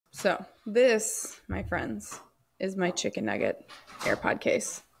So this, my friends, is my chicken nugget AirPod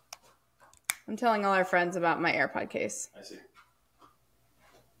case. I'm telling all our friends about my AirPod case. I see.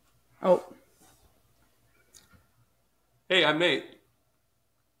 Oh. Hey, I'm Nate.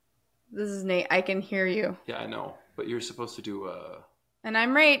 This is Nate. I can hear you. Yeah, I know. But you're supposed to do And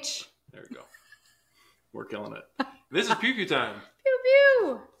I'm Rach. There we go. We're killing it. This is pew pew time. Pew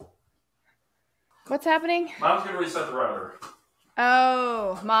pew. What's happening? Mom's going to reset the router.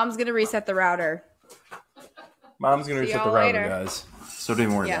 Oh, Mom's going to reset the router. Mom's going to reset the router, later. guys. So don't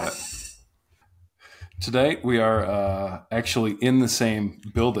even worry about it. Today, we are actually in the same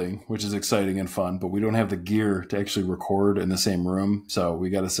building, which is exciting and fun, but we don't have the gear to actually record in the same room, so we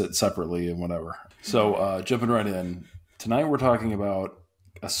got to sit separately and whatever. So, jumping right in, tonight we're talking about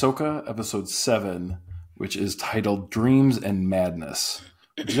Ahsoka Episode 7, which is titled Dreams and Madness,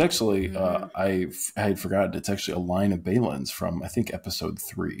 which is actually, I had forgotten, it's actually a line of Baylan's from, I think, Episode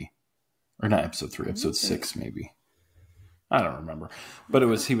 3. Or not Episode 3, Episode 6, maybe. I don't remember. But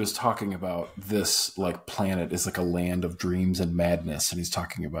he was talking about this like planet is like a land of dreams and madness, and he's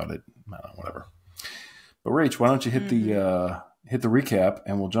talking about it. I don't know, whatever. But Rach, why don't you hit the recap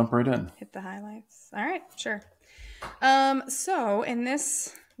and we'll jump right in. Hit the highlights. All right, sure. So in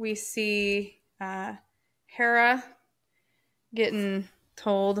this we see Hera getting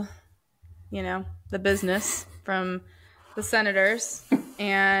told, the business from the senators,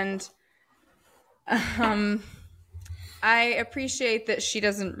 and I appreciate that she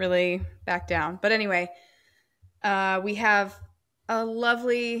doesn't really back down. But anyway, we have a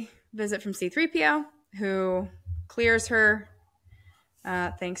lovely visit from C-3PO, who clears her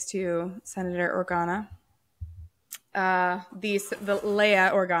thanks to Senator Organa. The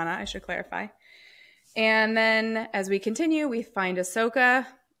Leia Organa, I should clarify. And then as we continue, we find Ahsoka,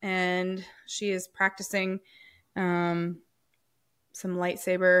 and she is practicing some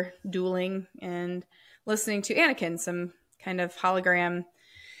lightsaber dueling and listening to Anakin, some kind of hologram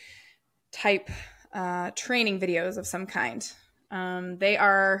type training videos of some kind. They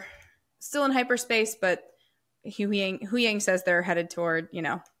are still in hyperspace, but Hu Yang says they're headed toward,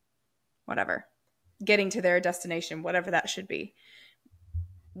 whatever, getting to their destination, whatever that should be.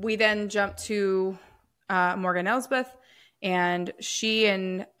 We then jump to Morgan Elsbeth, and she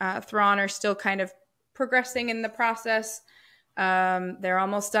and Thrawn are still kind of progressing in the process. They're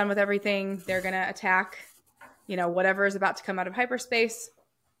almost done with everything. They're going to attack, whatever is about to come out of hyperspace.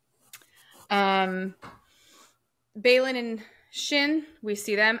 Baylan and Shin, we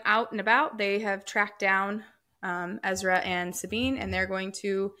see them out and about. They have tracked down Ezra and Sabine, and they're going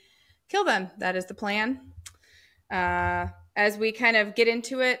to kill them. That is the plan. As we kind of get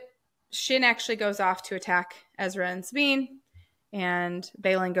into it, Shin actually goes off to attack Ezra and Sabine, and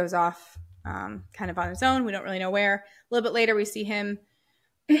Baylan goes off kind of on his own. We don't really know where. A little bit later, we see him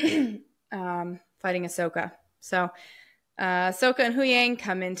fighting Ahsoka. So Ahsoka and Hu Yang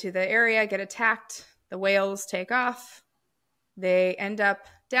come into the area, get attacked. The whales take off. They end up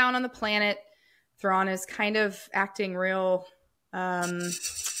down on the planet. Thrawn is kind of acting real,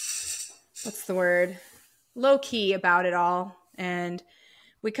 what's the word? Low-key about it all. And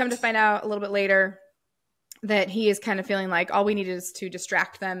we come to find out a little bit later that he is kind of feeling like all we need is to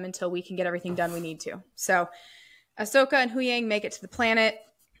distract them until we can get everything done we need to. So Ahsoka and Hu Yang make it to the planet.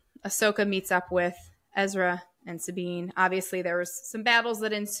 Ahsoka meets up with Ezra and Sabine. Obviously, there was some battles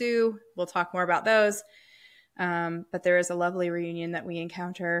that ensue. We'll talk more about those. But there is a lovely reunion that we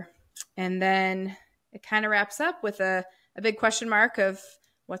encounter. And then it kind of wraps up with a big question mark of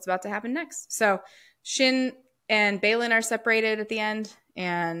what's about to happen next. So Shin and Baylan are separated at the end.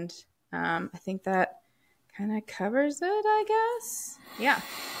 And I think that kind of covers it, I guess. Yeah.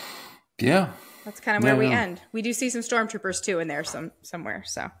 That's kind of where we end. We do see some stormtroopers too in there somewhere.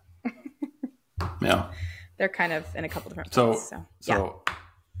 So yeah, they're kind of in a couple different places. So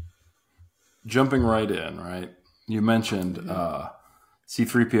jumping right in, right? You mentioned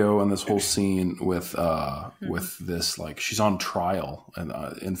C-3PO and this whole scene with this, like, she's on trial and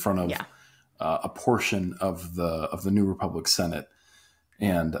in front of a portion of the New Republic Senate,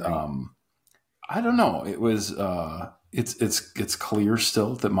 and I don't know. It was it's clear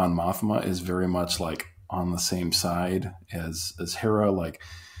still that Mon Mothma is very much like on the same side as Hera. Like,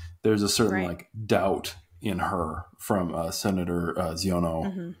 there's a certain like doubt in her from Senator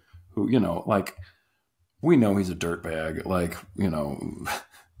Xiono, who, like, we know he's a dirtbag. Like, in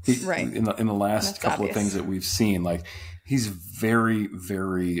the last couple of things that we've seen, like, he's very,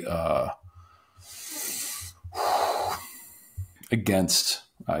 very against,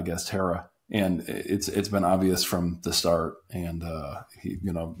 I guess, Hera. And it's been obvious from the start. And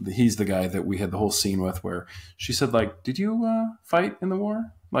he's the guy that we had the whole scene with where she said, like, did you fight in the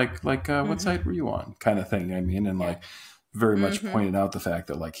war? Like what side were you on? Kind of thing. I mean, and like very much pointed out the fact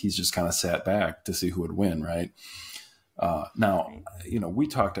that like he's just kind of sat back to see who would win, right? Now, you know, we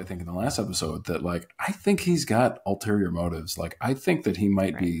talked, I think, in the last episode that like I think he's got ulterior motives. Like I think that he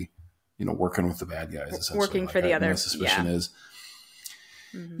might be, you know, working with the bad guys, essentially. Working for the other. My suspicion is.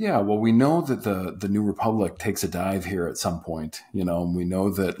 Yeah, well, we know that the New Republic takes a dive here at some point, you know, and we know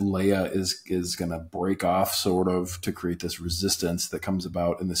that Leia is going to break off sort of to create this resistance that comes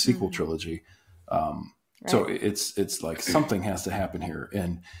about in the sequel trilogy. So it's like something has to happen here.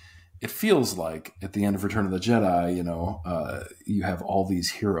 And it feels like at the end of Return of the Jedi, you know, you have all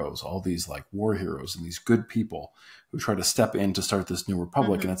these heroes, all these like war heroes and these good people who try to step in to start this New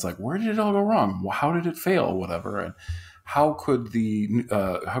Republic. And it's like, where did it all go wrong? How did it fail? Whatever. And how could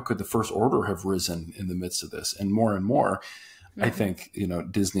the First Order have risen in the midst of this? And more, I think, you know,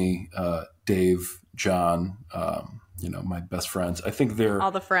 Disney, Dave, John, you know, my best friends, I think they're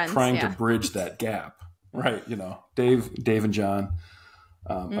all the friends, trying to bridge that gap, right? You know, Dave and John,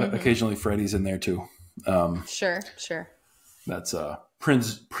 occasionally Freddie's in there too. Sure. That's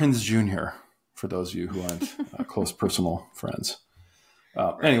Prince Jr. for those of you who aren't close personal friends.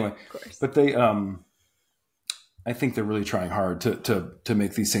 Anyway, but they, I think they're really trying hard to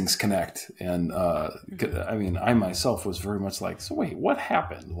make these things connect. And I mean, I myself was very much like, so wait, what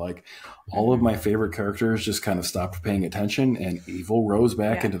happened? Like all of my favorite characters just kind of stopped paying attention and evil rose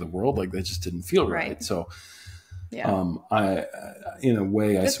back into the world. Like that just didn't feel right. So I, in a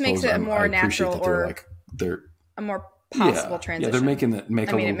way, I this suppose makes it a more natural or they're a more possible transition. Yeah, they're making it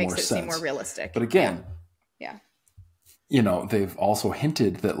make a little more sense. It makes it seem more realistic. But again, you know, they've also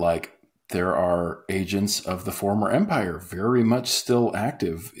hinted that like, there are agents of the former empire very much still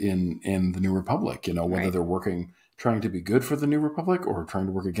active in the New Republic, you know, whether they're trying to be good for the New Republic or trying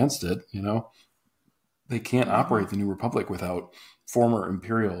to work against it, you know, they can't operate the New Republic without former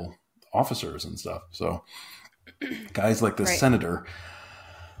Imperial officers and stuff. So guys like the Senator,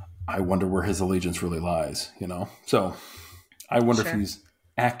 I wonder where his allegiance really lies, you know? So I wonder if he's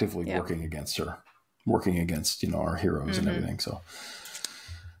actively working against her, working against, you know, our heroes and everything. So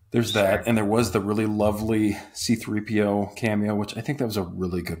there's that. And there was the really lovely C-3PO cameo, which I think that was a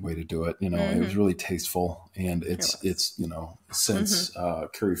really good way to do it. You know, it was really tasteful. And it's you know, since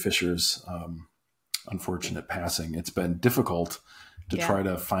Carrie Fisher's unfortunate passing, it's been difficult to try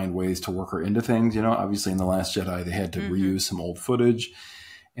to find ways to work her into things. You know, obviously in The Last Jedi, they had to reuse some old footage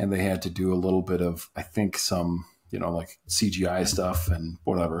and they had to do a little bit of, I think, some, you know, like CGI stuff and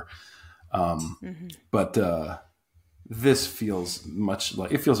whatever. But this feels much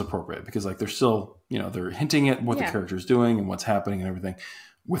like, it feels appropriate because like they're still, you know, they're hinting at what the character's doing and what's happening and everything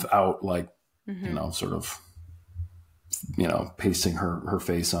without like, you know, sort of, you know, pasting her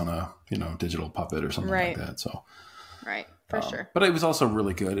face on a, you know, digital puppet or something like that. So, for sure. But it was also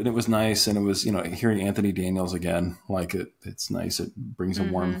really good and it was nice. And it was, you know, hearing Anthony Daniels again, like it's nice. It brings a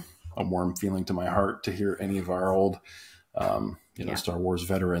warm feeling to my heart to hear any of our old, you know, Star Wars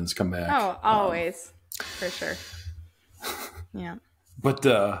veterans come back. Oh, always. For sure. Yeah. But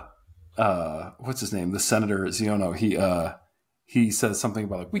what's his name? The Senator Xiono, he says something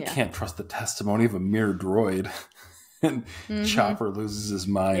about like we can't trust the testimony of a mere droid. And Chopper loses his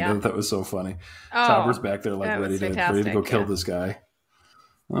mind. I thought that was so funny. Chopper's back there like ready to go kill this guy.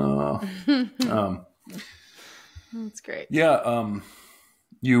 That's great. Yeah,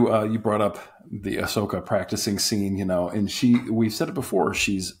 you brought up the Ahsoka practicing scene, you know, and we've said it before,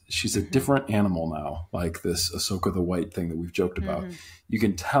 she's a different animal now, like this Ahsoka the White thing that we've joked about. You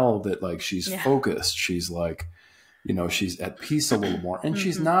can tell that like she's focused. She's like, you know, she's at peace a little more. And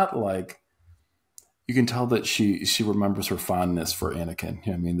she's not like, you can tell that she remembers her fondness for Anakin.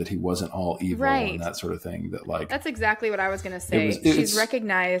 You know what I mean? That he wasn't all evil and that sort of thing. That like, that's exactly what I was going to say. She's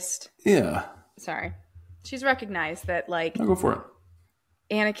recognized. Yeah. Sorry. She's recognized that like, I'll go for it.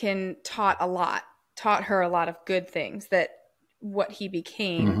 Anakin taught her a lot of good things, that what he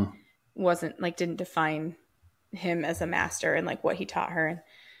became wasn't like, didn't define him as a master and like what he taught her.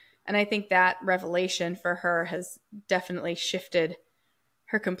 And I think that revelation for her has definitely shifted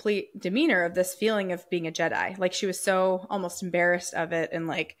her complete demeanor of this feeling of being a Jedi. Like she was so almost embarrassed of it and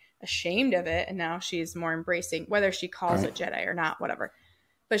like ashamed of it. And now she's more embracing, whether she calls it Jedi or not, whatever.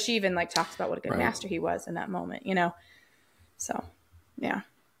 But she even like talks about what a good master he was in that moment, you know? So yeah,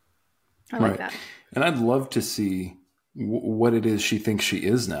 I like that. And I'd love to see what it is she thinks she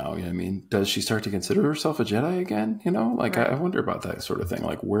is now. You know what I mean? Does she start to consider herself a Jedi again? You know, like I wonder about that sort of thing.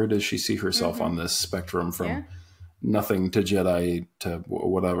 Like where does she see herself on this spectrum from nothing to Jedi to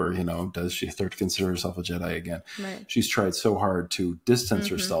whatever, you know, does she start to consider herself a Jedi again? Right. She's tried so hard to distance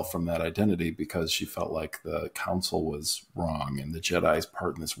herself from that identity because she felt like the council was wrong and the Jedi's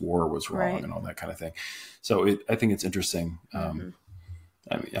part in this war was wrong and all that kind of thing. So I think it's interesting. I mean,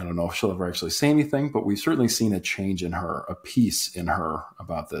 I don't know if she'll ever actually say anything, but we've certainly seen a change in her, a piece in her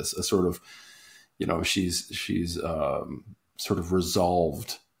about this, a sort of, you know, she's sort of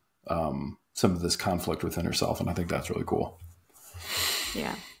resolved some of this conflict within herself. And I think that's really cool.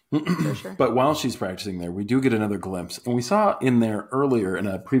 Yeah, for sure. But while she's practicing there, we do get another glimpse. And we saw in there earlier in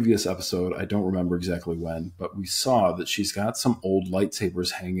a previous episode, I don't remember exactly when, but we saw that she's got some old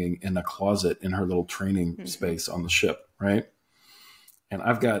lightsabers hanging in a closet in her little training space on the ship, right? And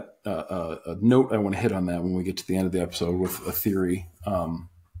I've got a note I want to hit on that when we get to the end of the episode with a theory.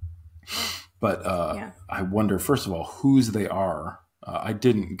 But I wonder, first of all, whose they are. I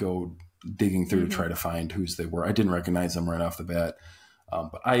didn't go digging through to try to find whose they were. I didn't recognize them right off the bat.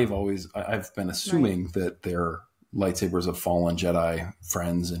 But I've been assuming that they're lightsabers of fallen Jedi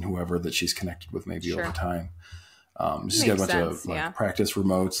friends and whoever that she's connected with maybe over time. She's got a bunch of like practice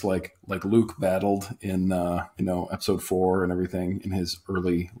remotes, like Luke battled in episode 4 and everything in his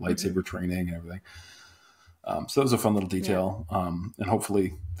early lightsaber training and everything. So that was a fun little detail, and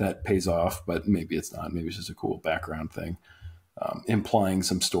hopefully that pays off. But maybe it's not. Maybe it's just a cool background thing, implying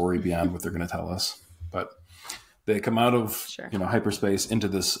some story beyond what they're going to tell us. But they come out of hyperspace into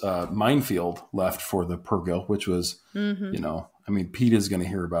this minefield left for the Purrgil, which was I mean, Pete is going to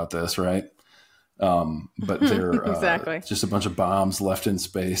hear about this, right? But they're just a bunch of bombs left in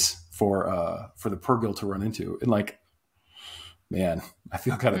space for the Purrgil to run into. And like, man, I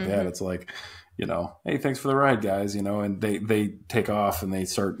feel kind of bad. It's like, you know, hey, thanks for the ride, guys, you know, and they take off and they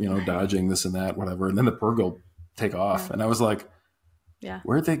start, you know, dodging this and that, whatever. And then the Purrgil take off. And I was like,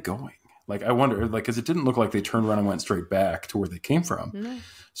 where are they going? Like, I wonder, like, because it didn't look like they turned around and went straight back to where they came from.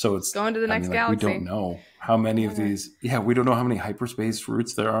 So it's going to the next galaxy. We don't know how many of these. Yeah, we don't know how many hyperspace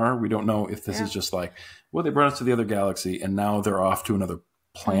routes there are. We don't know if this is just like, well, they brought us to the other galaxy and now they're off to another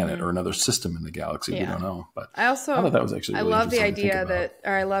planet or another system in the galaxy. We don't know. But I thought that was actually really love the idea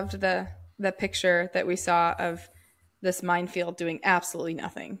I loved the picture that we saw of this minefield doing absolutely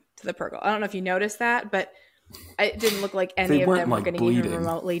nothing to the Purrgil. I don't know if you noticed that, but it didn't look like any of them were getting even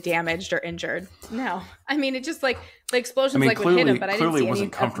remotely damaged or injured. No. I mean, it just like the explosions would hit them, but I didn't see any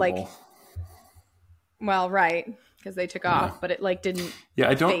of like, well, right. Because they took off, but it like didn't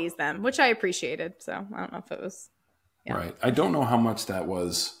phase them, which I appreciated. So I don't know if it was. Yeah. Right. I don't know how much that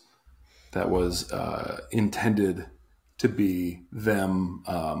was intended to be them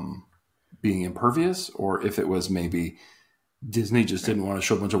being impervious, or if it was maybe Disney just didn't want to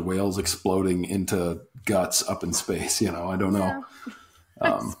show a bunch of whales exploding into guts up in space. You know, I don't know.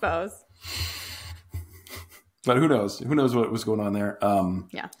 I suppose. But who knows? Who knows what was going on there?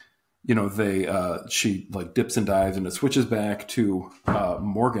 You know, she like dips and dives and it switches back to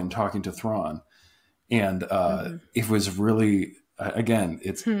Morgan talking to Thrawn. And it was really, again,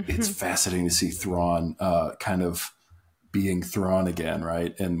 it's fascinating to see Thrawn kind of being Thrawn again,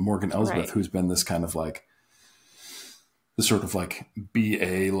 right? And Morgan Elsbeth, who's been this kind of like, the sort of like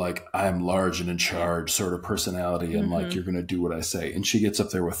BA, like I'm large and in charge sort of personality, and like you're gonna do what I say. And she gets up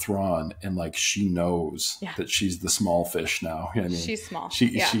there with Thrawn, and like she knows that she's the small fish now. You know what I mean? She's small.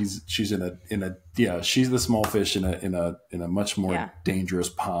 She's she's the small fish in a much more dangerous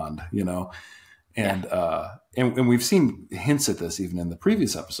pond, you know. And and we've seen hints at this even in the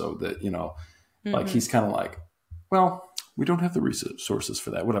previous episode that, you know, like he's kind of like, well, we don't have the resources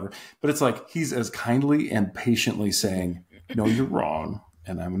for that, whatever. But it's like he's as kindly and patiently saying, no, you're wrong,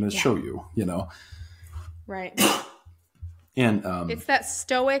 and I'm going to show you, you know. Right. And it's that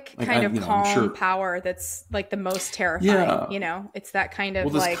stoic kind of calm power that's like the most terrifying. Yeah. You know, it's that kind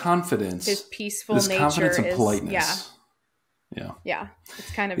of this confidence, his peaceful nature, confidence and politeness. Yeah.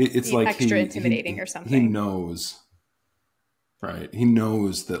 It's kind of it's like extra intimidating or something. He knows, right? He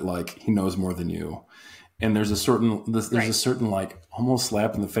knows that like he knows more than you. And there's a certain like almost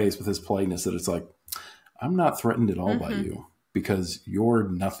slap in the face with his politeness that it's like, I'm not threatened at all by you because you're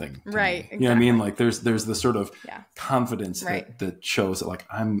nothing. Right. Exactly. You know what I mean? Like there's this sort of confidence that shows that like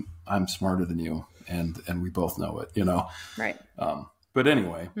I'm smarter than you and we both know it, you know? Right. But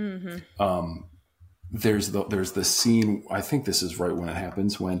anyway, there's the scene, I think this is right when it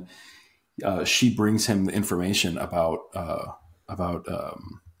happens, when she brings him the information about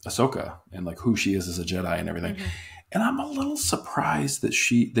Ahsoka and like who she is as a Jedi and everything. And I'm a little surprised that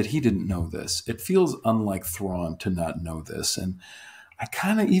he didn't know this. It feels unlike Thrawn to not know this. And I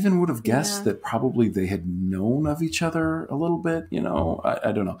kind of even would have guessed that probably they had known of each other a little bit, you know,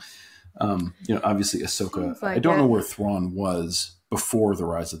 I don't know. Obviously Ahsoka, like I don't know where Thrawn was before the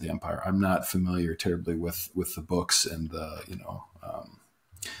rise of the Empire. I'm not familiar terribly with the books and the,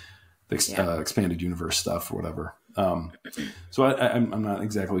 expanded universe stuff or whatever. So I'm not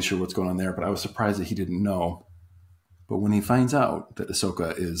exactly sure what's going on there, but I was surprised that he didn't know. But when he finds out that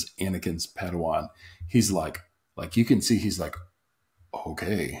Ahsoka is Anakin's Padawan, he's like you can see he's like,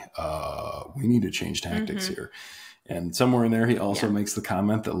 okay, we need to change tactics here. And somewhere in there, he also makes the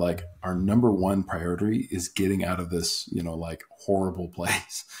comment that like our number one priority is getting out of this, like horrible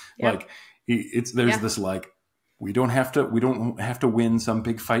place. Yep. Like there's this like, we don't have to win some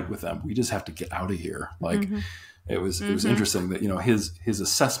big fight with them. We just have to get out of here. Like it was interesting that, his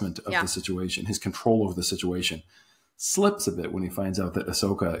assessment of the situation, his control over the situation slips a bit when he finds out that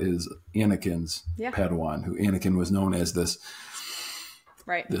Ahsoka is Anakin's Padawan, who Anakin was known as this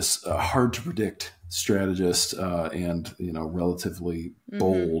hard to predict strategist and relatively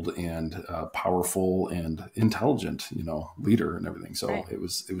bold and powerful and intelligent leader and everything. So it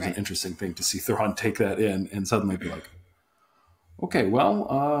was an interesting thing to see Thrawn take that in and suddenly be like, okay,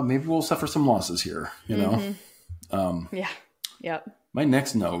 well maybe we'll suffer some losses here, My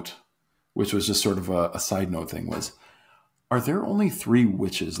next note, which was just sort of a side note thing, was, are there only 3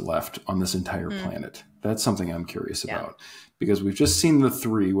 witches left on this entire planet? That's something I'm curious about, because we've just seen the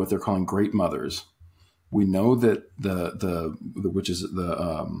 3, what they're calling Great Mothers. We know that the witches,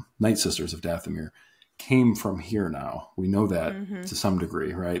 the Night Sisters of Dathomir, came from here now. We know that to some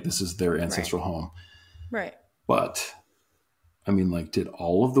degree, right? This is their ancestral home. Right. But, I mean, like, did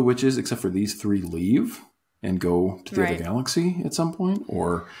all of the witches, except for these 3, leave and go to the other galaxy at some point?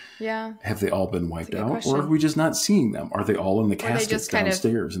 Or have they all been wiped out? Question. Or are we just not seeing them? Are they all in the caskets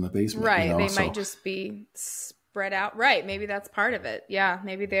downstairs in the basement? Right. They might just be spread out. Right. Maybe that's part of it. Yeah.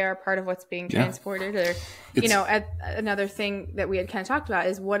 Maybe they are part of what's being transported. Or, another thing that we had kind of talked about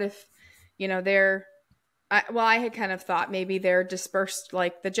is what if, I had kind of thought maybe they're dispersed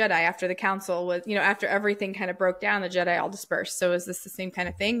like the Jedi after the council was, after everything kind of broke down, the Jedi all dispersed. So is this the same kind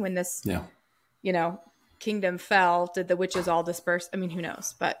of thing when this, kingdom fell? Did the witches all disperse? I mean, who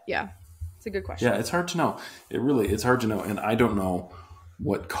knows? But it's a good question. Yeah, it's hard to know. It's hard to know. And I don't know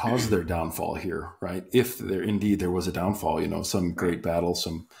what caused their downfall here, right? If there was a downfall, some great battle,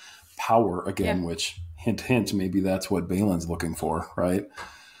 some power again, which hint, maybe that's what Baylan's looking for, right?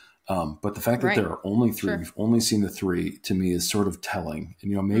 But the fact that there are only 3, we've only seen the 3, to me is sort of telling.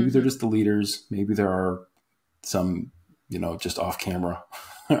 And, maybe they're just the leaders. Maybe there are some, just off camera.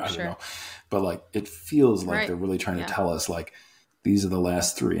 I don't know. But like, it feels like they're really trying to tell us like, these are the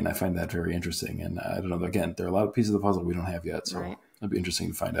last 3. And I find that very interesting. And I don't know, again, there are a lot of pieces of the puzzle we don't have yet. So it'd be interesting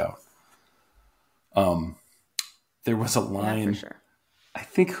to find out. There was a line, I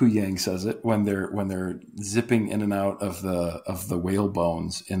think Hu Yang says it when they're zipping in and out of the whale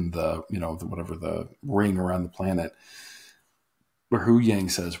bones in the, whatever the ring around the planet, where Hu Yang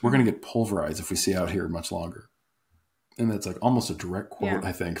says, we're going to get pulverized if we stay out here much longer. And that's like almost a direct quote,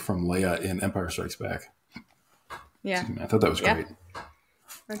 I think, from Leia in Empire Strikes Back. Yeah. I thought that was great.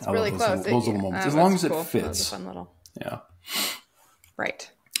 That's really close. Those little moments. As long as it fits. That was a fun little. Yeah.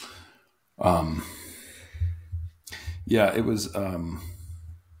 Right. Yeah, it was, I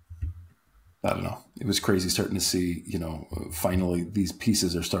don't know. It was crazy starting to see, finally these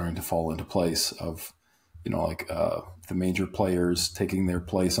pieces are starting to fall into place of, the major players taking their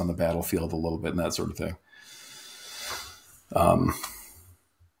place on the battlefield a little bit and that sort of thing.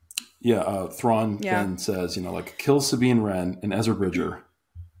 Thrawn then says, kill Sabine Wren and Ezra Bridger.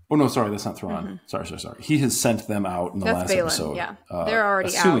 Oh, no, sorry, that's not Thrawn. Sorry. He has sent them out in the last Baylan, episode. Yeah, they're already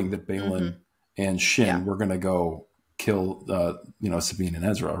assuming out. That Baylan and Shin were going to go kill, Sabine and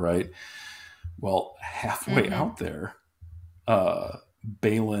Ezra, right? Well, halfway out there,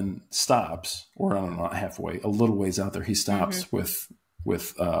 Baylan stops, or I don't know, not halfway, a little ways out there, he stops with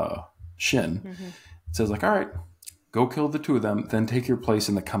Shin. It says like, all right, go kill the 2 of them, then take your place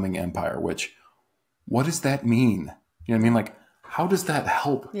in the coming empire, which, what does that mean? You know what I mean? Like, how does that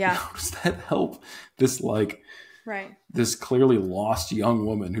help? Yeah. How does that help this, this clearly lost young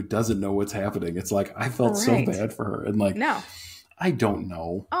woman who doesn't know what's happening? It's like, I felt so bad for her. And like, no, I don't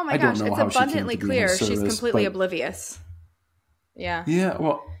know. Oh my gosh, it's abundantly clear she's completely oblivious. Yeah. Yeah,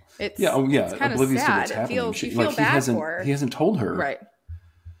 well, it's kind oblivious to what's happening. You feel bad for her. He hasn't told her. Right.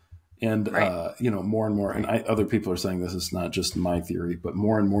 And, more and more, and other people are saying this is not just my theory, but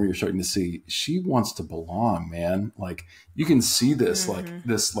more and more you're starting to see she wants to belong, man. Like, you can see this,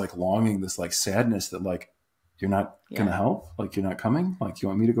 this longing, this sadness that you're not going to help. Like, you're not coming. Like, you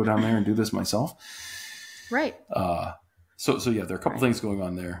want me to go down there and do this myself? Right. So there are a couple things going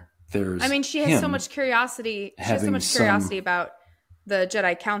on there. She has so much curiosity. She has so much curiosity about the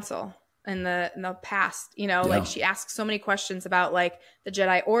Jedi Council. in the past, you know, like she asks so many questions about like the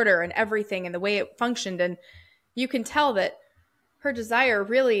Jedi Order and everything and the way it functioned. And you can tell that her desire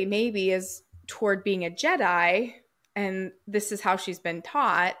really maybe is toward being a Jedi, and this is how she's been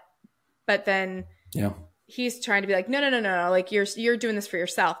taught. But then he's trying to be like, no, like you're doing this for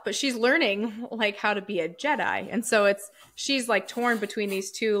yourself. But she's learning like how to be a Jedi, and so she's like torn between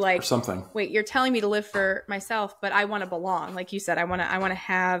these two. Like, or something. Wait, you're telling me to live for myself, but I want to belong. Like you said, I want to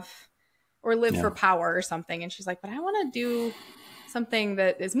have or live for power or something. And she's like, but I want to do something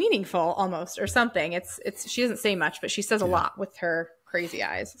that is meaningful almost or something. It's she doesn't say much, but she says a lot with her crazy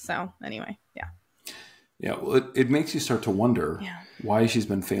eyes. So anyway, yeah, well, it makes you start to wonder why she's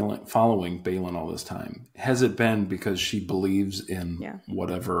been following Baylan all this time. Has it been because she believes in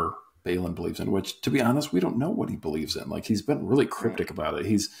whatever Baylan believes in? Which, to be honest, we don't know what he believes in. Like, he's been really cryptic about it.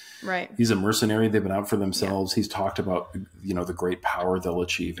 He's a mercenary. They've been out for themselves. He's talked about, you know, the great power they'll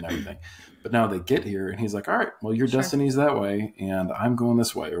achieve and everything. But now they get here, and he's like, all right, well, your destiny's that way, and I'm going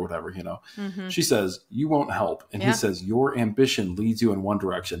this way, or whatever, you know. She says, you won't help. And he says, your ambition leads you in one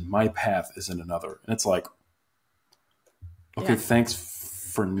direction. My path is in another. And it's like, okay, thanks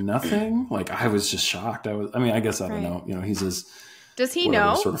for nothing. Like, I was just shocked. I guess I don't know. You know, he's his... Does he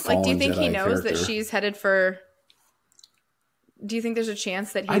know? Sort of like, do you think Jedi he knows character. that she's headed for... Do you think there's a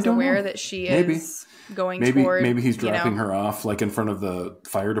chance that he's aware that she is going toward... Maybe he's dropping her off, like, in front of the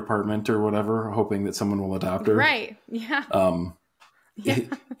fire department or whatever, hoping that someone will adopt her. Right, yeah.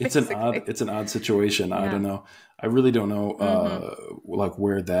 It's an odd situation. Yeah. I don't know. I really don't know, like,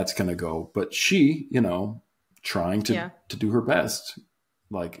 where that's going to go. But she, you know, trying to do her best.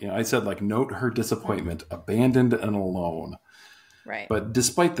 Like, you know, I said, like, note her disappointment, abandoned and alone. Right. But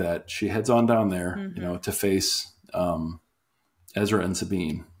despite that, she heads on down there, you know, to face... Ezra and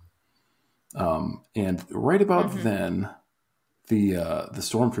Sabine. And right about then, the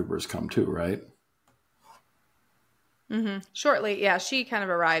stormtroopers come too, right? Shortly, she kind of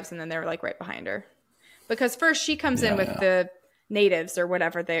arrives, and then they're like right behind her. Because first she comes in with the natives or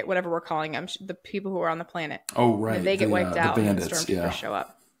whatever we're calling them, the people who are on the planet. Oh, right. And they get wiped out, the bandits, and the stormtroopers show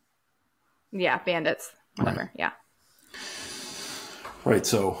up. Yeah, bandits, whatever. Right. Right,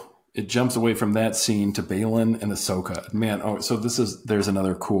 so it jumps away from that scene to Baylan and Ahsoka. Man, so there's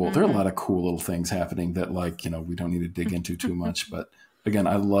another cool, there are a lot of cool little things happening that, like, you know, we don't need to dig into too much. But again,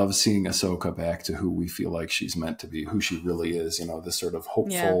 I love seeing Ahsoka back to who we feel like she's meant to be, who she really is, you know, this sort of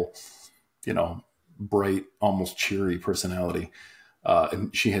hopeful, you know, bright, almost cheery personality.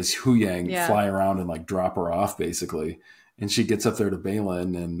 And she has Huyang fly around and like drop her off basically. And she gets up there to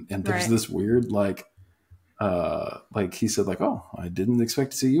Baylan and there's this weird, like he said, like, oh, I didn't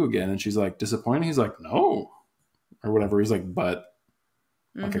expect to see you again. And she's like, disappointed? He's like, no, or whatever. He's like, but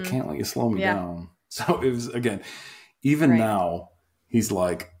like, I can't let you slow me down. So it was, again, even now he's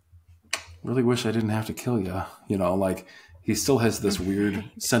like, really wish I didn't have to kill you. You know, like he still has this weird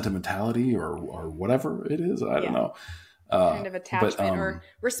sentimentality or whatever it is. I don't know. Kind of attachment or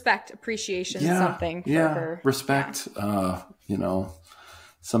respect, appreciation, something for her. Respect, you know,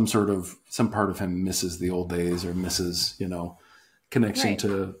 some part of him misses the old days or misses, you know, connection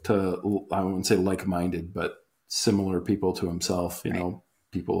to I wouldn't say like-minded, but similar people to himself, you know,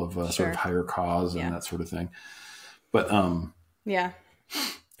 people of sort of higher cause and that sort of thing. But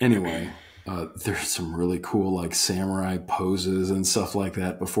anyway, there's some really cool like samurai poses and stuff like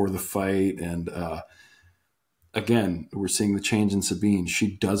that before the fight. And again, we're seeing the change in Sabine.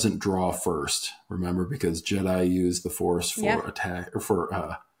 She doesn't draw first, remember, because Jedi use the Force for attack or for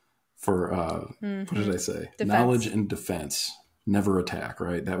what did I say? Defense. Knowledge and defense, never attack.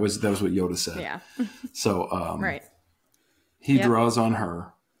 Right? That was what Yoda said. Yeah. So he draws on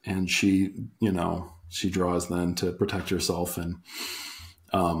her, and she, you know, she draws then to protect herself, and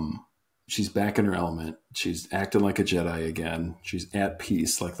she's back in her element. She's acting like a Jedi again. She's at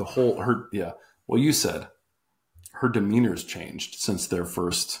peace. Like the whole well, you said her demeanor's changed since their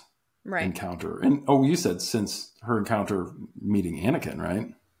first encounter. And you said since her encounter meeting Anakin,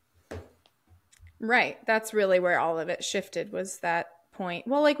 right? Right. That's really where all of it shifted, was that point.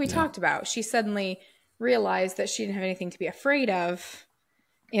 Well, like we talked about, she suddenly realized that she didn't have anything to be afraid of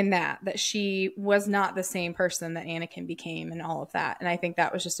in that she was not the same person that Anakin became and all of that. And I think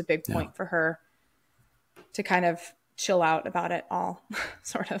that was just a big point for her to kind of chill out about it all,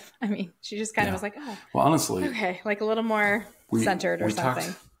 sort of. I mean, she just kind of was like, oh, well, honestly, okay, like a little more centered or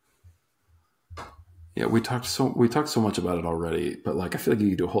something. We talked so much about it already, but like, I feel like you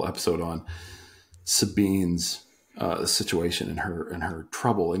could do a whole episode on Sabine's situation and her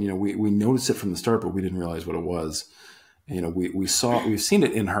trouble. And, you know, we noticed it from the start, but we didn't realize what it was. And, you know, we've seen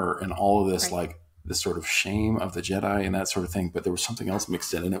it in her and all of this, like this sort of shame of the Jedi and that sort of thing, but there was something else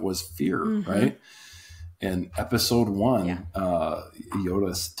mixed in, and it was fear, right? In episode 1,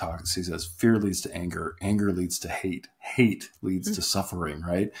 Yoda talks, he says, fear leads to anger, anger leads to hate, hate leads to suffering,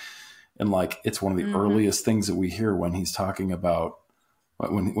 right? And like, it's one of the earliest things that we hear when he's talking about,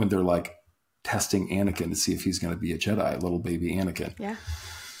 when they're like testing Anakin to see if he's going to be a Jedi, little baby Anakin. Yeah.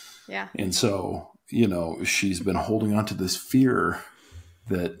 Yeah. And so, you know, she's been holding on to this fear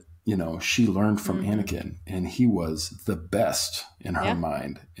that, you know, she learned from Anakin, and he was the best in her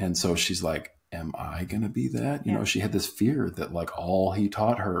mind. And so she's like, am I going to be that? You know, she had this fear that like all he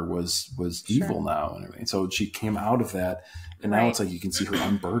taught her was evil now. And everything. So she came out of that, and now it's like, you can see her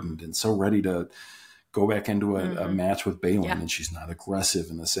unburdened and so ready to go back into a match with Baylan. And she's not aggressive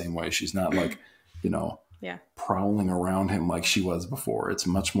in the same way. She's not like, you know, prowling around him like she was before. It's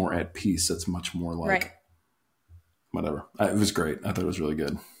much more at peace. It's much more like whatever. It was great. I thought it was really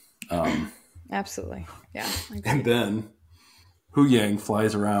good. Absolutely. Yeah. And then Hu Yang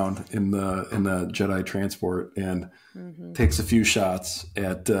flies around in the Jedi transport and takes a few shots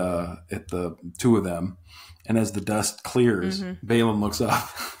at the two of them. And as the dust clears, Baylan looks up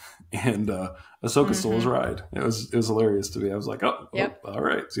and Ahsoka stole his ride. It was hilarious to me. I was like, oh, all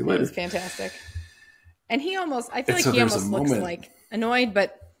right, see you later. It was fantastic. And he almost, I feel like he almost looks like annoyed,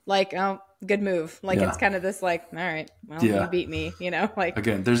 but like, oh, good move. Like it's kind of this like, all right, well, you beat me, you know, like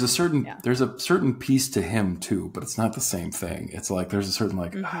again, there's a certain piece to him too, but it's not the same thing. It's like, there's a certain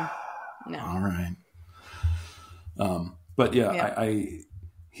like, no. All right. But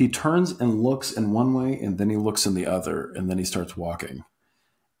he turns and looks in one way, and then he looks in the other, and then he starts walking.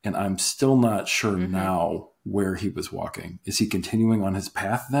 And I'm still not sure now where he was walking. Is he continuing on his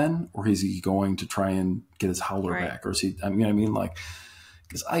path then? Or is he going to try and get his howler back? Or is he, I mean, like,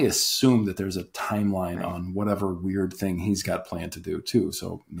 because I assume that there's a timeline on whatever weird thing he's got planned to do too.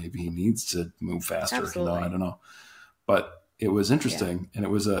 So maybe he needs to move faster. Absolutely. You know, I don't know. But it was interesting. And it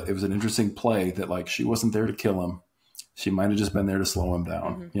was an interesting play that like, she wasn't there to kill him. She might've just been there to slow him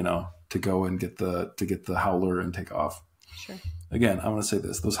down, you know, to go and get the howler and take off. Sure. Again, I want to say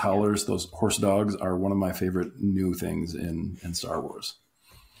this: those howlers, those horse dogs, are one of my favorite new things in Star Wars.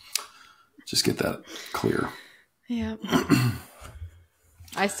 Just get that clear. Yeah.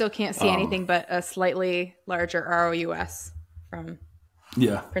 I still can't see anything but a slightly larger ROUS from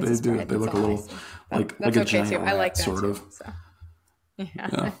Princess Bride. They look a little like a okay giant too. rat, I like that sort too, of.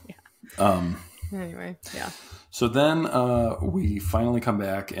 So. Anyway, So then we finally come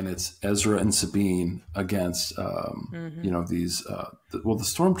back, and it's Ezra and Sabine against, you know, these, the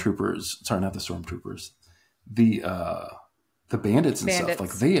stormtroopers. Sorry, not the stormtroopers. The bandits and stuff.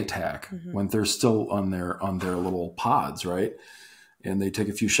 Like they attack when they're still on their little pods, right? And they take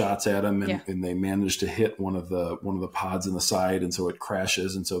a few shots at them, and they manage to hit one of the pods in the side, and so it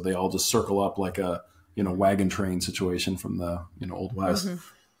crashes, and so they all just circle up like a, you know, wagon train situation from the, you know, Old West.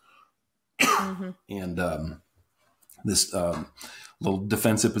 And this little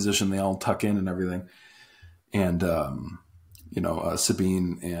defensive position they all tuck in and everything, and you know,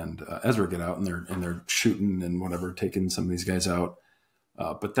 Sabine and Ezra get out, and they're shooting and whatever, taking some of these guys out.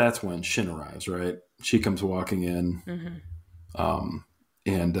 But that's when Shin arrives, right? She comes walking in,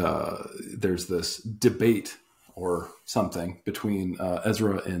 and there's this debate or something between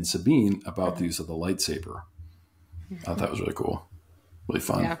Ezra and Sabine about the use of the lightsaber. I thought that was really cool, really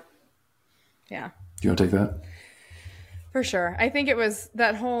fun. Yeah. Do you want to take that? For sure. I think it was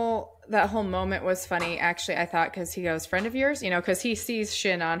that whole moment was funny, actually, I thought, because he goes, friend of yours, you know, because he sees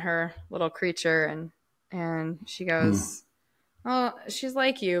Shin on her little creature, and she goes, oh, she's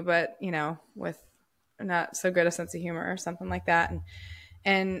like you, but, you know, with not so good a sense of humor or something like that.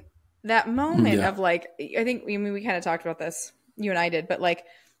 And that moment of like, I think, I mean, we kind of talked about this, you and I did, but like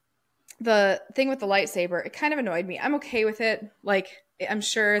the thing with the lightsaber, it kind of annoyed me. I'm okay with it. Like, I'm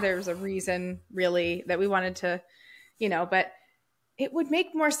sure there's a reason really that we wanted to, you know, but it would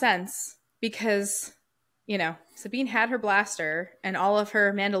make more sense because, you know, Sabine had her blaster and all of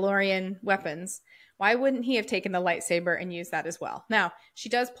her Mandalorian weapons. Why wouldn't he have taken the lightsaber and used that as well? Now, she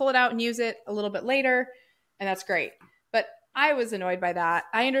does pull it out and use it a little bit later, and that's great. But I was annoyed by that.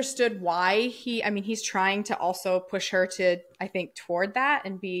 I understood why he's trying to also push her to, I think, toward that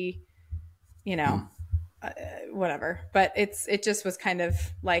and be, you know, whatever. But it just was kind of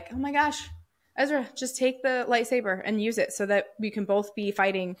like, oh my gosh, Ezra, just take the lightsaber and use it so that we can both be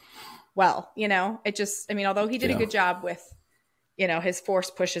fighting well, you know? It just, I mean, although he did a good job with, you know, his force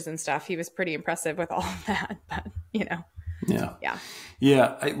pushes and stuff, he was pretty impressive with all of that, but, you know.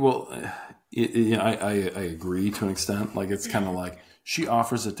 I agree to an extent. Like, it's kind of like she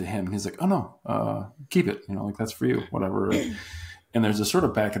offers it to him and he's like, oh no, keep it, you know, like that's for you, whatever. And there's a sort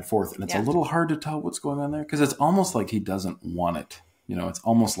of back and forth, and it's a little hard to tell what's going on there because it's almost like he doesn't want it. You know, it's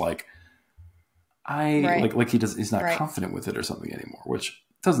almost like he's not confident with it or something anymore, which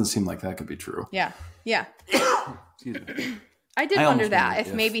doesn't seem like that could be true. Yeah. Yeah. Excuse me. I did wonder that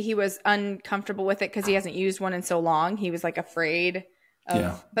if maybe he was uncomfortable with it because he hasn't used one in so long. He was like afraid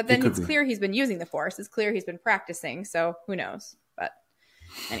of, but then it's clear he's been using the Force. It's clear he's been practicing. So who knows? But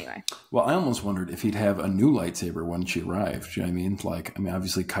anyway. Well, I almost wondered if he'd have a new lightsaber when she arrived. Do you know what I mean?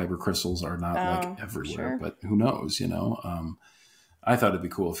 Obviously kyber crystals are not like everywhere, but who knows, you know? I thought it'd be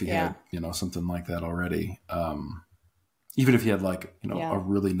cool if he had, you know, something like that already. Even if he had like, you know, a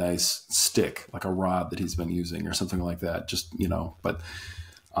really nice stick, like a rod that he's been using or something like that, just, you know, but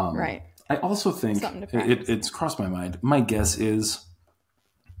I also think it's crossed my mind. My guess is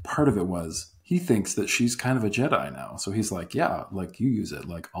part of it was he thinks that she's kind of a Jedi now. So he's like, yeah, like you use it.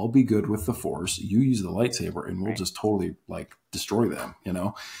 Like I'll be good with the Force. You use the lightsaber and we'll just totally like destroy them, you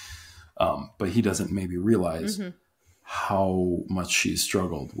know? But he doesn't maybe realize how much she's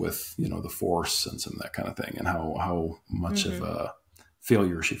struggled with, you know, the Force and some of that kind of thing, and how much of a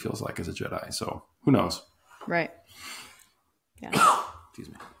failure she feels like as a Jedi. So who knows? Right. Yeah. Excuse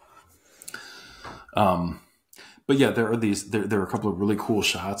me. But yeah, there are a couple of really cool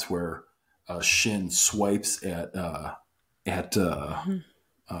shots where Shin swipes at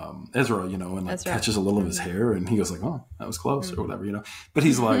Ezra, you know, and like catches a little of his hair, and he goes like, "Oh, that was close," or whatever, you know. But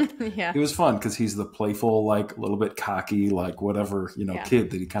he's like, it was fun because he's the playful, like a little bit cocky, like whatever, you know, kid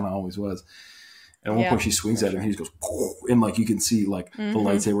that he kind of always was. And at one point, she swings at him, and he just goes, and like you can see like the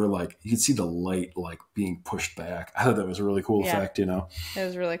lightsaber, like you can see the light like being pushed back. I thought that was a really cool effect, you know. It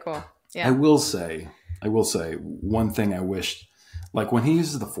was really cool. Yeah. I will say one thing I wished, like when he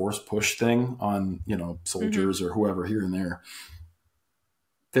uses the Force push thing on, you know, soldiers or whoever here and there.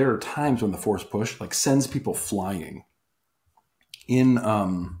 There are times when the Force push like sends people flying in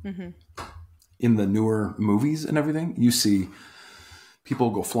the newer movies and everything. You see people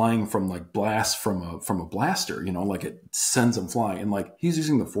go flying from like blasts from a blaster, you know, like it sends them flying, and like he's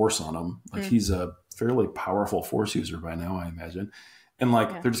using the Force on them. Like he's a fairly powerful Force user by now, I imagine. And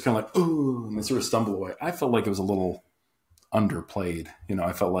like they're just kind of like, oh, and they sort of stumble away. I felt like it was a little underplayed. You know,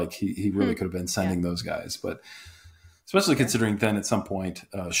 I felt like he really could have been sending those guys, but especially considering then at some point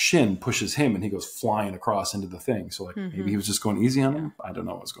Shin pushes him and he goes flying across into the thing. So like maybe he was just going easy on him. I don't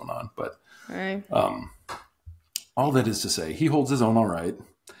know what's going on, but all that is to say, he holds his own all right.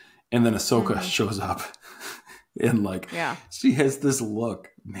 And then Ahsoka shows up and like she has this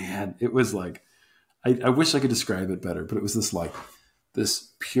look, man. It was like I wish I could describe it better, but it was this like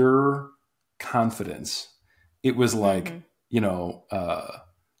this pure confidence. It was like you know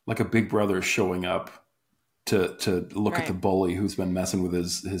like a big brother showing up to look at the bully who's been messing with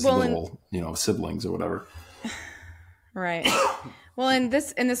his little, you know, siblings or whatever. Right. Well, in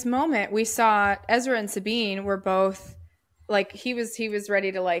this moment, we saw Ezra and Sabine were both like he was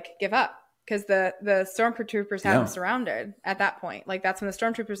ready to like give up because the stormtroopers had him surrounded at that point. Like that's when the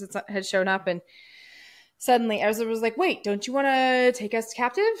stormtroopers had shown up, and suddenly Ezra was like, "Wait, don't you want to take us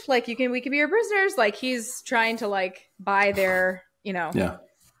captive? Like we can be your prisoners." Like he's trying to like buy their, you know,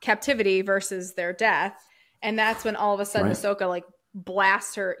 captivity versus their death. And that's when all of a sudden Ahsoka like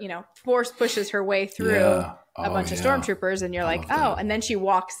blasts her, you know, Force pushes her way through a bunch of stormtroopers, and you're like, oh, and then she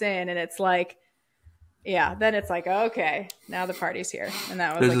walks in, and it's like, then it's like, okay, now the party's here. And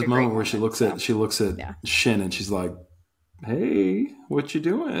that was there's this moment where she looks at Shin, and she's like, hey, what you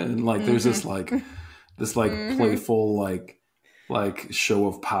doing? Like there's this like playful like show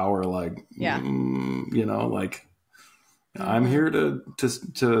of power, like you know, like I'm here to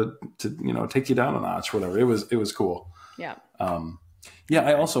you know, take you down a notch, whatever. It was cool. Yeah.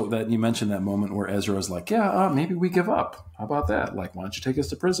 I also, that you mentioned that moment where Ezra was like, maybe we give up. How about that? Like, why don't you take us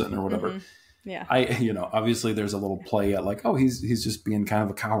to prison or whatever? Yeah. You know, obviously there's a little play at like, oh, he's just being kind of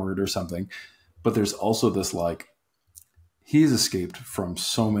a coward or something. But there's also this like, he's escaped from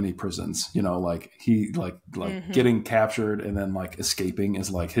so many prisons, you know, like he like getting captured and then like escaping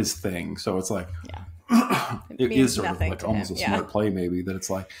is like his thing. So it's like, it is sort of like almost a smart play maybe, that it's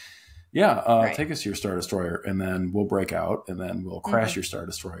like, take us to your Star Destroyer and then we'll break out and then we'll crash your Star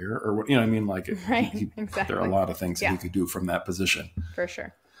Destroyer, or you know what I mean? Like exactly. There are a lot of things that he could do from that position. For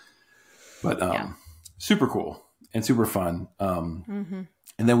sure. But super cool and super fun. And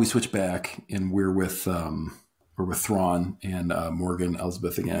then we switch back and we're with Thrawn and Morgan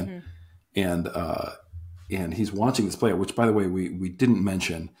Elsbeth again. And he's watching this play out, which by the way, we didn't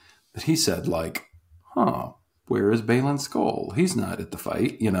mention that he said like, where is Baylan Skoll? He's not at the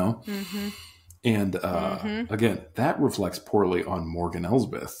fight, you know? And again, that reflects poorly on Morgan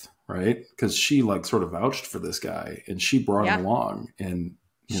Elsbeth, right? Because she like sort of vouched for this guy and she brought him along, and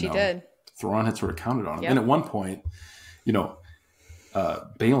she did. Thrawn had sort of counted on him. And at one point,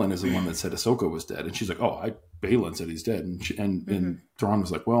 Baylan is the one that said Ahsoka was dead, and she's like, "Oh, Baylan said he's dead," and Thrawn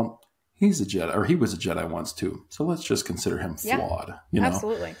was like, "Well, he's a Jedi, or he was a Jedi once too, so let's just consider him flawed."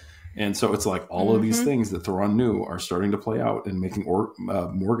 Absolutely. And so it's like all of these things that Thrawn knew are starting to play out and making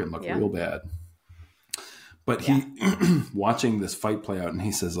Morgan look real bad. But he watching this fight play out, and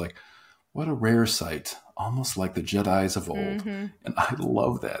he says like, "What a rare sight, almost like the Jedis of old." And I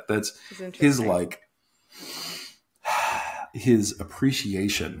love that. That's his like his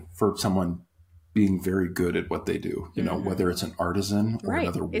appreciation for someone being very good at what they do. You know, whether it's an artisan or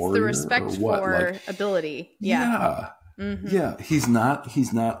another warrior. It's the respect for ability. Yeah. Yeah. He's not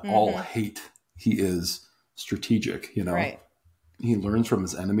all hate. He is strategic, Right. He learns from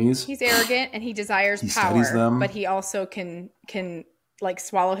his enemies. He's arrogant and he desires power, but he also can like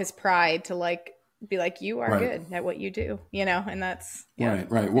swallow his pride to like be like, you are good at what you do, and that's right.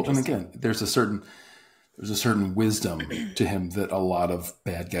 Well, and again, there's a certain wisdom to him that a lot of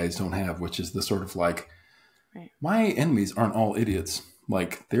bad guys don't have, which is the sort of like, my enemies aren't all idiots.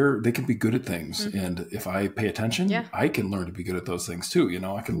 Like they can be good at things. And if I pay attention, I can learn to be good at those things too.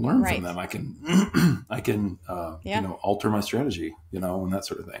 I can learn from them. I can, alter my strategy, and that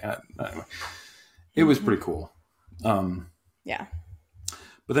sort of thing. Anyway, it was pretty cool. But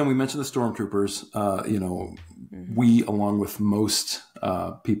then we mentioned the stormtroopers, we, along with most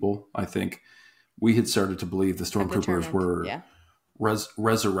people, I think, we had started to believe the stormtroopers were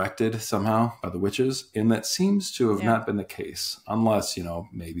resurrected somehow by the witches, and that seems to have not been the case, unless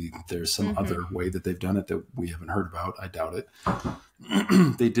maybe there's some other way that they've done it that we haven't heard about. I doubt it.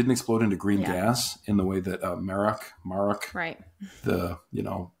 They didn't explode into green gas in the way that Marok, the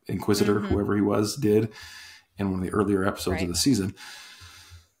Inquisitor, whoever he was, did in one of the earlier episodes of the season.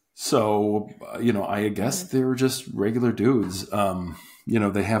 So I guess they were just regular dudes.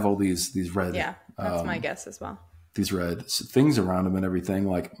 They have all these red. Yeah, that's my guess as well. These red things around them and everything.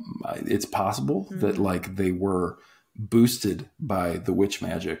 Like, it's possible that like they were boosted by the witch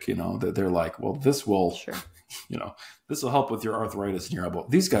magic. That they're like, well, this will, this will help with your arthritis and your elbow.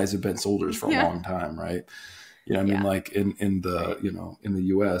 These guys have been soldiers for a long time, right? I mean, like in the in the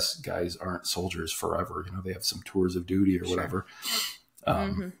U.S., guys aren't soldiers forever. They have some tours of duty or whatever.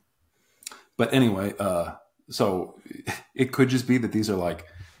 But anyway, so it could just be that these are like,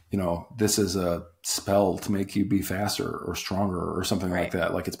 this is a spell to make you be faster or stronger or something like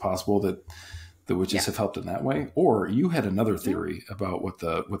that. Like, it's possible that the witches have helped in that way. Or you had another theory about what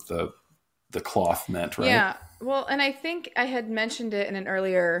the cloth meant, right? Yeah. Well, and I think I had mentioned it in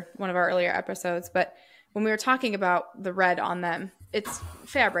one of our earlier episodes, but when we were talking about the red on them, it's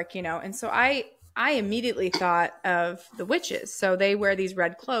fabric, and so I immediately thought of the witches. So they wear these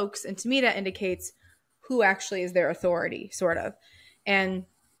red cloaks, and to me that indicates who actually is their authority, sort of. And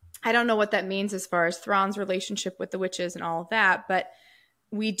I don't know what that means as far as Thrawn's relationship with the witches and all of that, but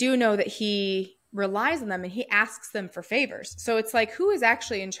we do know that he relies on them and he asks them for favors. So it's like, who is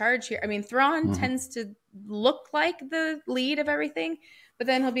actually in charge here? I mean, Thrawn tends to look like the lead of everything, but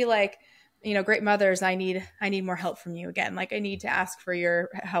then he'll be like, great mothers, I need more help from you again. Like, I need to ask for your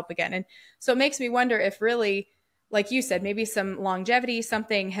help again. And so it makes me wonder if really, like you said, maybe some longevity,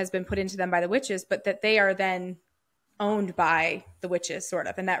 something has been put into them by the witches, but that they are then owned by the witches, sort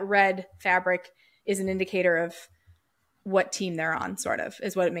of. And that red fabric is an indicator of what team they're on, sort of,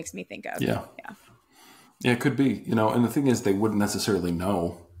 is what it makes me think of. Yeah, it could be, and the thing is, they wouldn't necessarily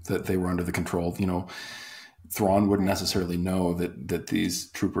know that they were under the control, Thrawn wouldn't necessarily know that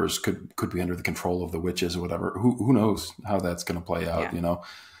these troopers could be under the control of the witches or whatever. Who knows how that's going to play out,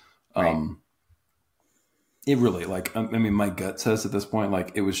 It really, like, I mean, my gut says at this point,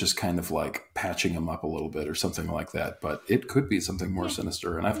 like, it was just kind of like patching him up a little bit or something like that. But it could be something more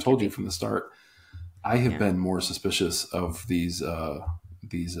sinister. And I've told you from the start, I have been more suspicious of the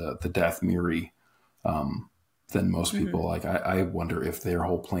Dathomiri than most people. Like, I wonder if their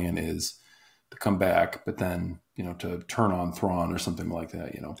whole plan is to come back, but then, to turn on Thrawn or something like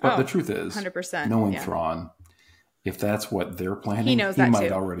that, But the truth is, 100%, knowing Thrawn, if that's what they're planning, he knows he that might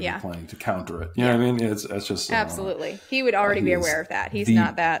too. already be planning to counter it. You know what I mean? It's just absolutely. He would already be aware of that. He's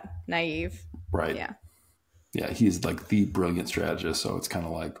not that naive. Right. Yeah. He's like the brilliant strategist. So it's kind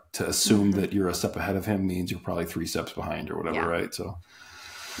of like to assume that you're a step ahead of him means you're probably 3 steps behind or whatever. Right. So.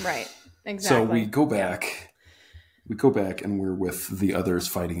 Right. Exactly. So we go back. We go back and we're with the others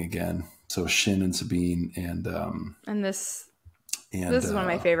fighting again. So Shin and Sabine and this is one of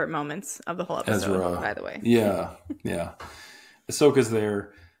my favorite moments of the whole episode, Ezra, by the way. Yeah. Ahsoka's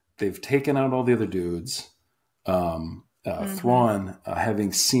there. They've taken out all the other dudes. Thrawn,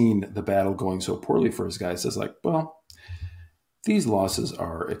 having seen the battle going so poorly for his guys, says like, well, these losses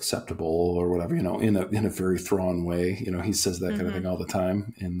are acceptable or whatever, you know, in a very Thrawn way. You know, he says that kind of thing all the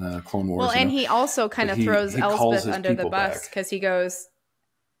time in the Clone Wars. Well, and he also kind of throws Elsbeth under the bus because he goes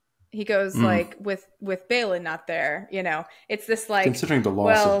like with Baylan not there, you know, it's this like, considering the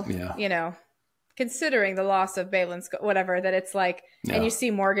loss you know, considering the loss of Baylan Skoll, whatever, that it's like, and you see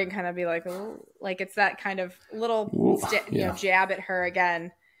Morgan kind of be like, oh, like it's that kind of little you know, jab at her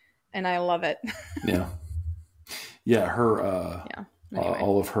again, and I love it. Her anyway.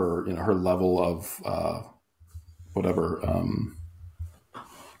 all of her, you know, her level of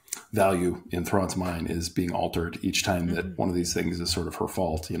value in Thrawn's mind is being altered each time that one of these things is sort of her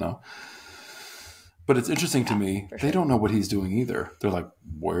fault, you know. But it's interesting to me, they don't know what he's doing either. They're like,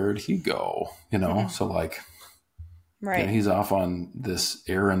 where'd he go? You know, so like, you know, he's off on this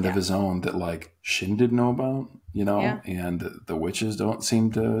errand of his own that like Shin didn't know about, you know, and the witches don't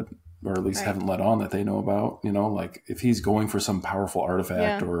seem to, or at least haven't let on that they know about, you know, like if he's going for some powerful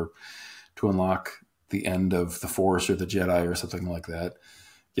artifact or to unlock the end of the Force or the Jedi or something like that,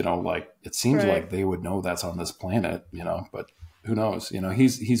 you know, like it seems like they would know that's on this planet, you know, but who knows? You know,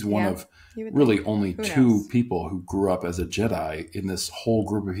 he's one of really only two people who grew up as a Jedi in this whole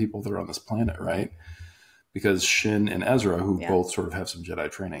group of people that are on this planet, right? Because Shin and Ezra, who both sort of have some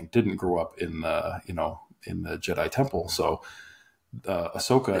Jedi training, didn't grow up in the, you know, in the Jedi Temple. So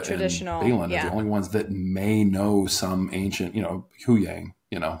Ahsoka and Baylan are the only ones that may know some ancient, you know, Huyang,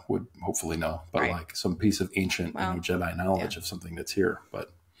 you know, would hopefully know, but like some piece of ancient, you know, Jedi knowledge of something that's here.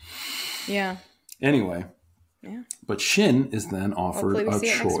 But anyway, but Shin is then offered a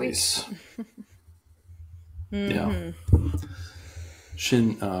choice.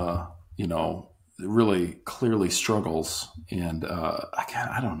 Shin, you know, really clearly struggles, and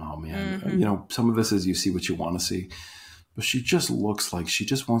I don't know, man. You know, some of this is you see what you want to see. But she just looks like she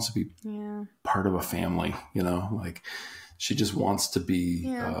just wants to be part of a family, you know, like she just wants to be.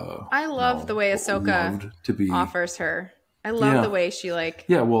 I love the way Ahsoka offers her. I love the way she like.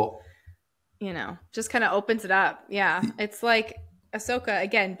 You know, just kind of opens it up. Yeah, it's like Ahsoka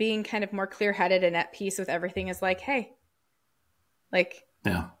again being kind of more clear-headed and at peace with everything is like, hey, like,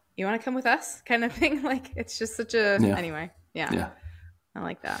 you want to come with us, kind of thing. Like it's just such a anyway. I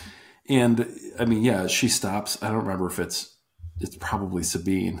like that. And I mean, she stops. I don't remember if it's probably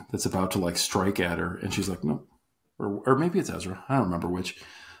Sabine that's about to like strike at her, and she's like, no, or maybe it's Ezra. I don't remember which.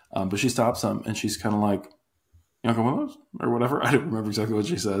 But she stops him, and she's kind of like, you want to come with us or whatever. I don't remember exactly what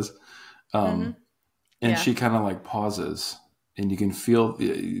she says. And she kind of like pauses, and you can feel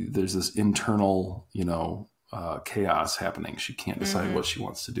there's this internal, you know, chaos happening. She can't decide what she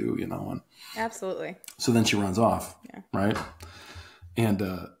wants to do, you know. And absolutely. So then she runs off, right? And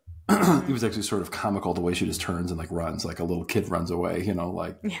it was actually sort of comical the way she just turns and like runs, like a little kid runs away, you know,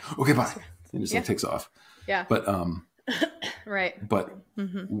 like, okay, bye. And just like takes off. Yeah. But, right. But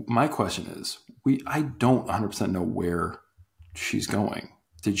my question is, I don't 100% know where she's going.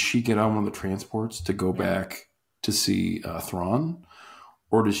 Did she get on one of the transports to go back to see Thrawn?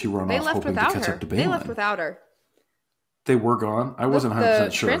 Or did she run off hoping to catch up to Baylan? They left without her. They were gone? I wasn't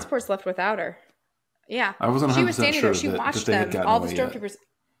 100% sure. The transports left without her. Yeah. I wasn't 100% sure. She was standing there. She watched them. All the stormtroopers. Yet.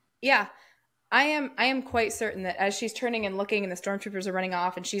 Yeah. I am quite certain that as she's turning and looking and the stormtroopers are running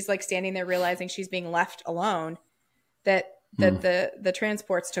off and she's like standing there realizing she's being left alone, that the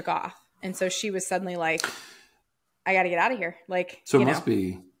transports took off. And so she was suddenly like, I got to get out of here. Like, so it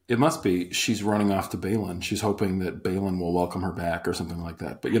must be she's running off to Baylan. She's hoping that Baylan will welcome her back or something like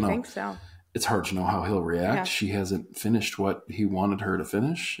that. But, you know, I think so. It's hard to know how he'll react. Yeah. She hasn't finished what he wanted her to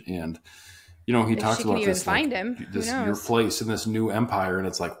finish. And, you know, he talks about this, find him. This your place in this new empire. And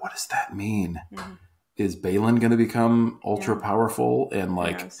it's like, what does that mean? Is Baylan going to become ultra powerful? And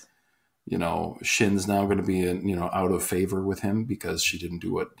like, you know, Shin's now going to be, out of favor with him because she didn't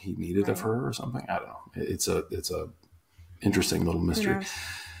do what he needed of her or something. I don't know. It's a interesting little mystery.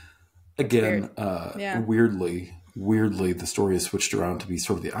 Again, weirdly, the story has switched around to be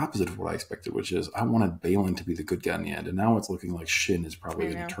sort of the opposite of what I expected, which is I wanted Baylan to be the good guy in the end. And now it's looking like Shin is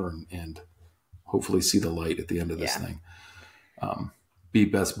probably going to turn and hopefully see the light at the end of this thing. Be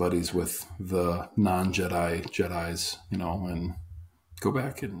best buddies with the non-Jedi Jedis, you know, and go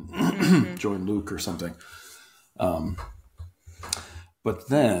back and join Luke or something. But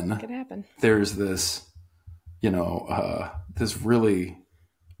then there's this, this really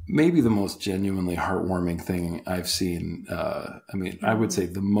maybe the most genuinely heartwarming thing I've seen. I would say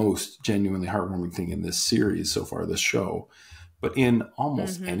the most genuinely heartwarming thing in this series so far, this show, but in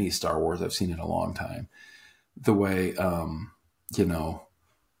almost any Star Wars I've seen in a long time. The way,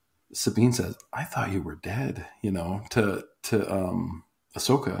 Sabine says, "I thought you were dead," to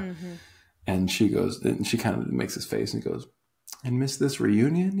Ahsoka. Mm-hmm. And she goes, and she kind of makes his face and goes, "And miss this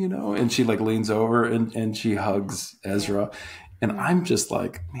reunion," and she like leans over and she hugs Ezra. And I'm just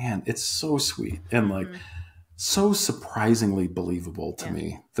like, man, it's so sweet and like so surprisingly believable to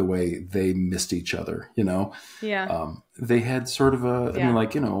me the way they missed each other, they had sort of I mean,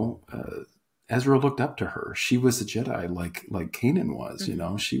 like, Ezra looked up to her. She was a Jedi like Kanan was,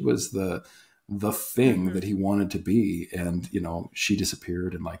 she was the thing that he wanted to be. And, she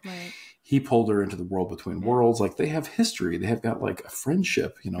disappeared and like, he pulled her into the world between worlds. Like they have history. They have got like a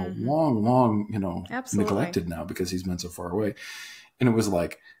friendship, long, neglected now because he's been so far away. And it was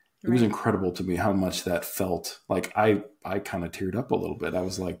like, it was incredible to me how much that felt like I kind of teared up a little bit. I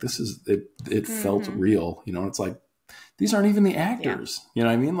was like, this is it. It felt real. It's like, these aren't even the actors. You know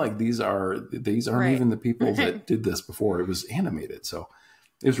what I mean? Like these aren't even the people that did this before. It was animated. So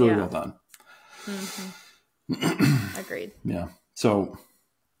it was really well done. Agreed. Yeah. So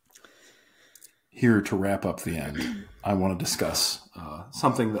here to wrap up the end, I want to discuss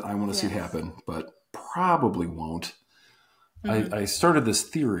something that I want to see happen, but probably won't. I started this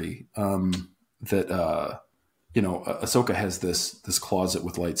theory that Ahsoka has this closet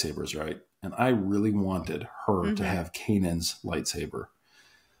with lightsabers, right? And I really wanted her to have Kanan's lightsaber.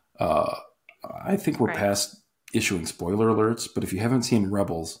 I think we're past issuing spoiler alerts, but if you haven't seen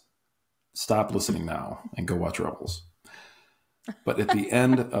Rebels, stop listening now and go watch Rebels. But at the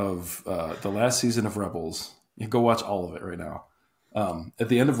end of the last season of Rebels, you go watch all of it right now. At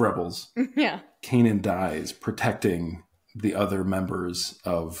the end of Rebels, Kanan dies protecting the other members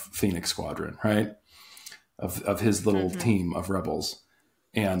of Phoenix Squadron, right? Of his little team of rebels.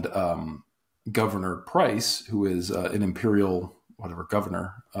 And Governor Price, who is an Imperial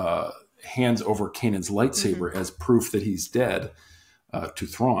governor, hands over Kanan's lightsaber as proof that he's dead to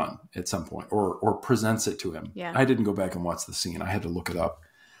Thrawn at some point, or presents it to him. I didn't go back and watch the scene. I had to look it up.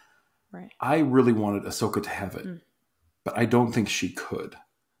 Right. I really wanted Ahsoka to have it, but I don't think she could.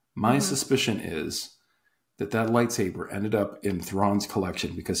 My suspicion is that lightsaber ended up in Thrawn's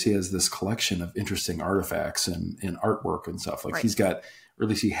collection because he has this collection of interesting artifacts and artwork and stuff. Like he's got, or at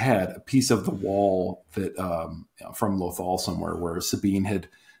least he had, a piece of the wall that from Lothal somewhere where Sabine had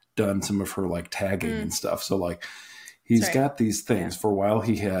done some of her like tagging and stuff. So like he's got these things. For a while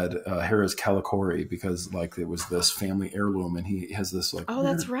he had Hera's Kalikori because like it was this family heirloom, and he has this like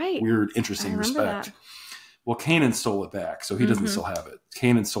weird, interesting respect. That. Well, Kanan stole it back, so he doesn't still have it.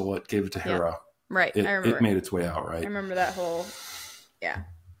 Kanan stole it, gave it to Hera. Right. I remember. It made its way out, right? I remember that whole, yeah.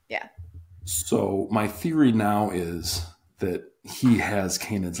 So my theory now is that he has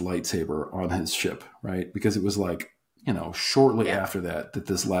Kanan's lightsaber on his ship, right? Because it was like, shortly after that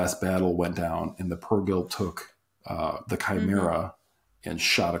this last battle went down and the Purrgil took the Chimera and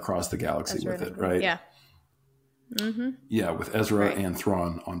shot across the galaxy Ezra with it, right? Yeah. Yeah, with Ezra and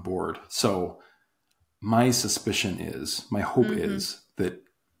Thrawn on board. So my suspicion is, my hope is that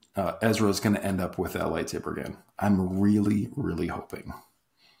Ezra is going to end up with that lightsaber again. I'm really, really hoping.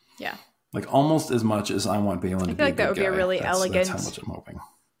 Yeah. Like almost as much as I want Baylan to be a good guy. I feel like that would be a really elegant. That's how much I'm hoping.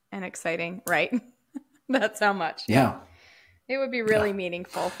 And exciting, right? That's how much. Yeah. It would be really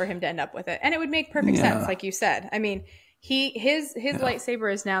meaningful for him to end up with it. And it would make perfect sense, like you said. I mean, his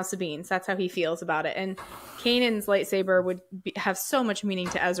lightsaber is now Sabine's. That's how he feels about it. And Kanan's lightsaber would have so much meaning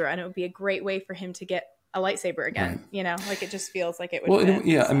to Ezra, and it would be a great way for him to get a lightsaber again. Like it just feels like it would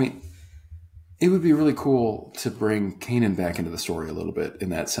fit. I mean, it would be really cool to bring Kanan back into the story a little bit in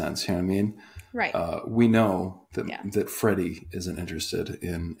that sense. You know what I mean? Right. We know that Freddie isn't interested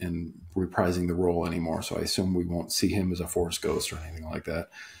in reprising the role anymore, so I assume we won't see him as a Force ghost or anything like that.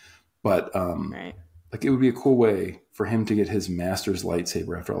 But like it would be a cool way for him to get his master's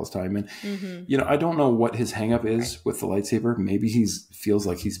lightsaber after all this time. And I don't know what his hangup is with the lightsaber. Maybe he feels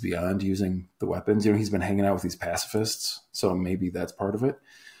like he's beyond using the weapons. He's been hanging out with these pacifists, so maybe that's part of it.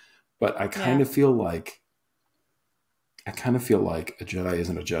 But I kind of feel like a Jedi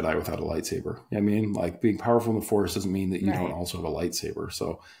isn't a Jedi without a lightsaber. I mean, like being powerful in the Force doesn't mean that you don't also have a lightsaber.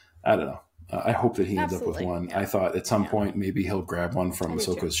 So I don't know. I hope that he ends up with one. Yeah. I thought at some point maybe he'll grab one from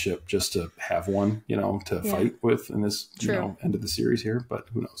Ahsoka's ship just to have one, to fight with in this end of the series here. But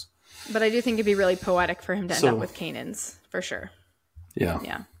who knows? But I do think it'd be really poetic for him to end up with Kanan's for sure. Yeah.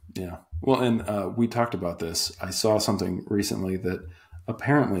 Well, and we talked about this. I saw something recently that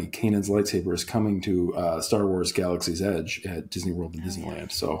apparently Kanan's lightsaber is coming to Star Wars Galaxy's Edge at Disney World and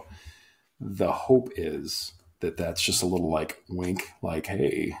Disneyland. So the hope is that that's just a little like wink, like,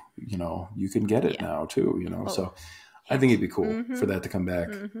 hey, you can get it now too, So I think it'd be cool for that to come back.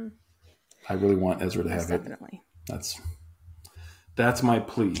 I really want Ezra to have it. That's my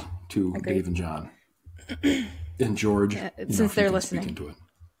plea to Agreed. Dave and John. And George, since they're listening. Into it.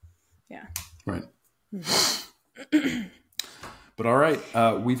 Yeah. Right. But all right,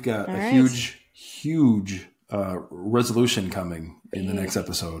 we've got a huge resolution coming in the next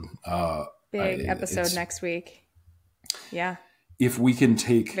episode. Big episode next week. Yeah. If we can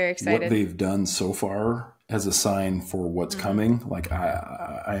take what they've done so far as a sign for what's coming, like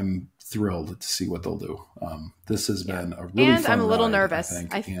I'm thrilled to see what they'll do. This has been a really fun I'm a little ride, nervous.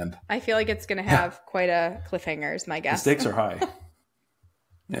 I think. I feel like it's going to have quite a cliffhanger, is my guess. The stakes are high.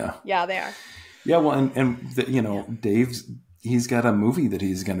 Yeah. Yeah, they are. Yeah, well, Dave's, he's got a movie that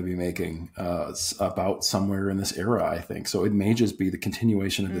he's going to be making about somewhere in this era, I think. So it may just be the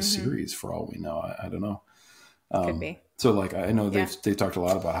continuation of this series for all we know. I don't know. Could be. So like, I know they've talked a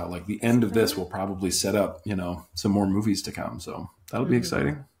lot about how like the end of this will probably set up, some more movies to come. So that'll be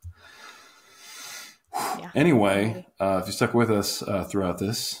exciting. Yeah. Anyway, if you stuck with us throughout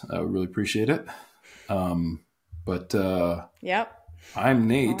this, we really appreciate it. Yep. I'm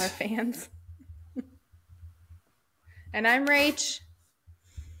Nate. All our fans. And I'm Rach.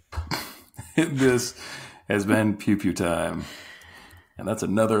 This has been Pew Pew Time. And that's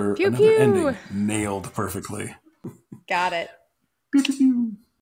another pew. ending nailed perfectly. Got it. Pew, pew, pew.